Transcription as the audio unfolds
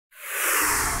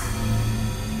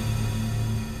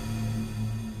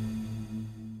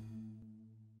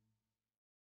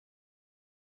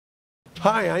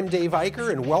Hi, I'm Dave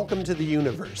Eicher, and welcome to the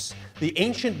universe. The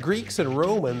ancient Greeks and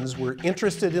Romans were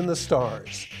interested in the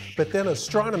stars, but then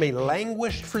astronomy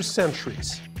languished for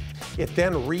centuries. It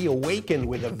then reawakened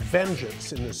with a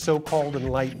vengeance in the so-called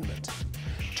Enlightenment.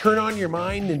 Turn on your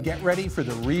mind and get ready for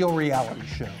the real reality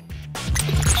show.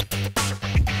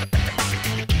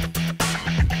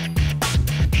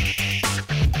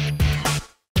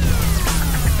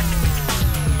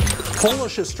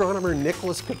 Polish astronomer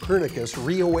Nicholas Copernicus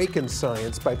reawakened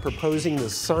science by proposing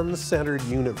the sun-centered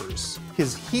universe.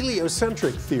 His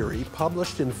heliocentric theory,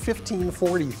 published in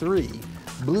 1543,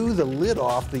 blew the lid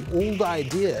off the old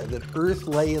idea that Earth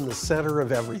lay in the center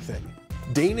of everything.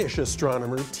 Danish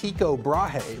astronomer Tycho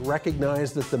Brahe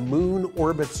recognized that the moon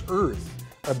orbits Earth,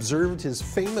 observed his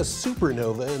famous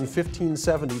supernova in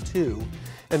 1572,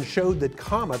 and showed that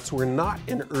comets were not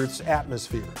in Earth's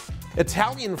atmosphere.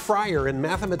 Italian friar and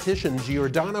mathematician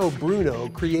Giordano Bruno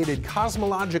created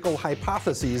cosmological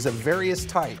hypotheses of various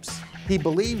types. He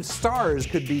believed stars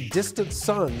could be distant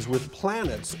suns with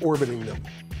planets orbiting them.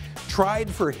 Tried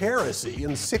for heresy,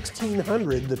 in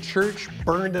 1600 the church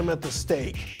burned him at the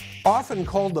stake. Often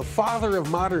called the father of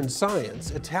modern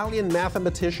science, Italian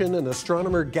mathematician and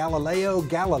astronomer Galileo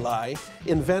Galilei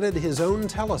invented his own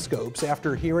telescopes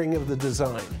after hearing of the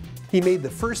design. He made the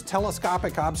first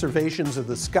telescopic observations of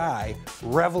the sky,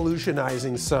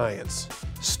 revolutionizing science.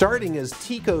 Starting as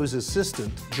Tycho's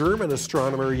assistant, German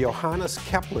astronomer Johannes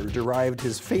Kepler derived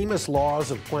his famous laws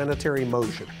of planetary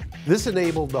motion. This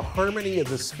enabled the harmony of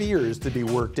the spheres to be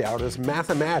worked out as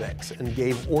mathematics and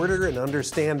gave order and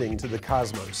understanding to the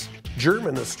cosmos.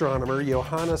 German astronomer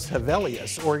Johannes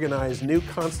Hevelius organized new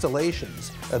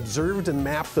constellations, observed and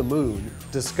mapped the moon,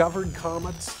 discovered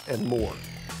comets, and more.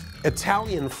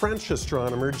 Italian-French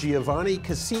astronomer Giovanni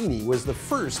Cassini was the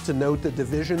first to note the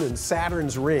division in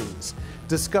Saturn's rings,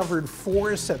 discovered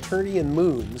 4 Saturnian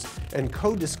moons, and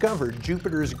co-discovered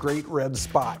Jupiter's Great Red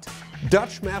Spot.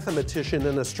 Dutch mathematician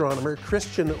and astronomer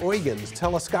Christian Huygens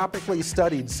telescopically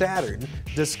studied Saturn,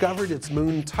 discovered its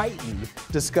moon Titan,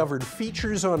 discovered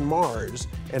features on Mars,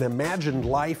 and imagined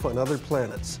life on other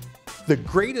planets. The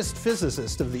greatest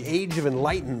physicist of the Age of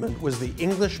Enlightenment was the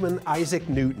Englishman Isaac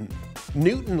Newton.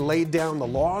 Newton laid down the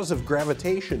laws of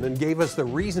gravitation and gave us the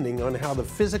reasoning on how the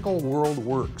physical world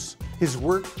works. His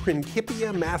work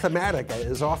Principia Mathematica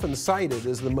is often cited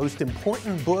as the most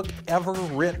important book ever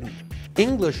written.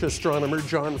 English astronomer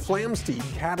John Flamsteed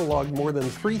cataloged more than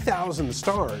 3,000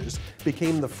 stars,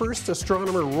 became the first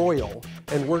astronomer royal,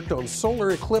 and worked on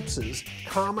solar eclipses,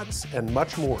 comets, and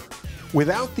much more.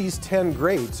 Without these 10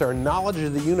 greats, our knowledge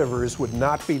of the universe would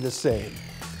not be the same.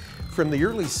 From the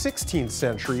early 16th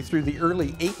century through the early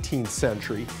 18th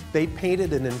century, they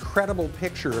painted an incredible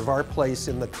picture of our place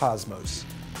in the cosmos.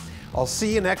 I'll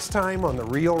see you next time on The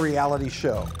Real Reality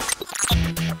Show.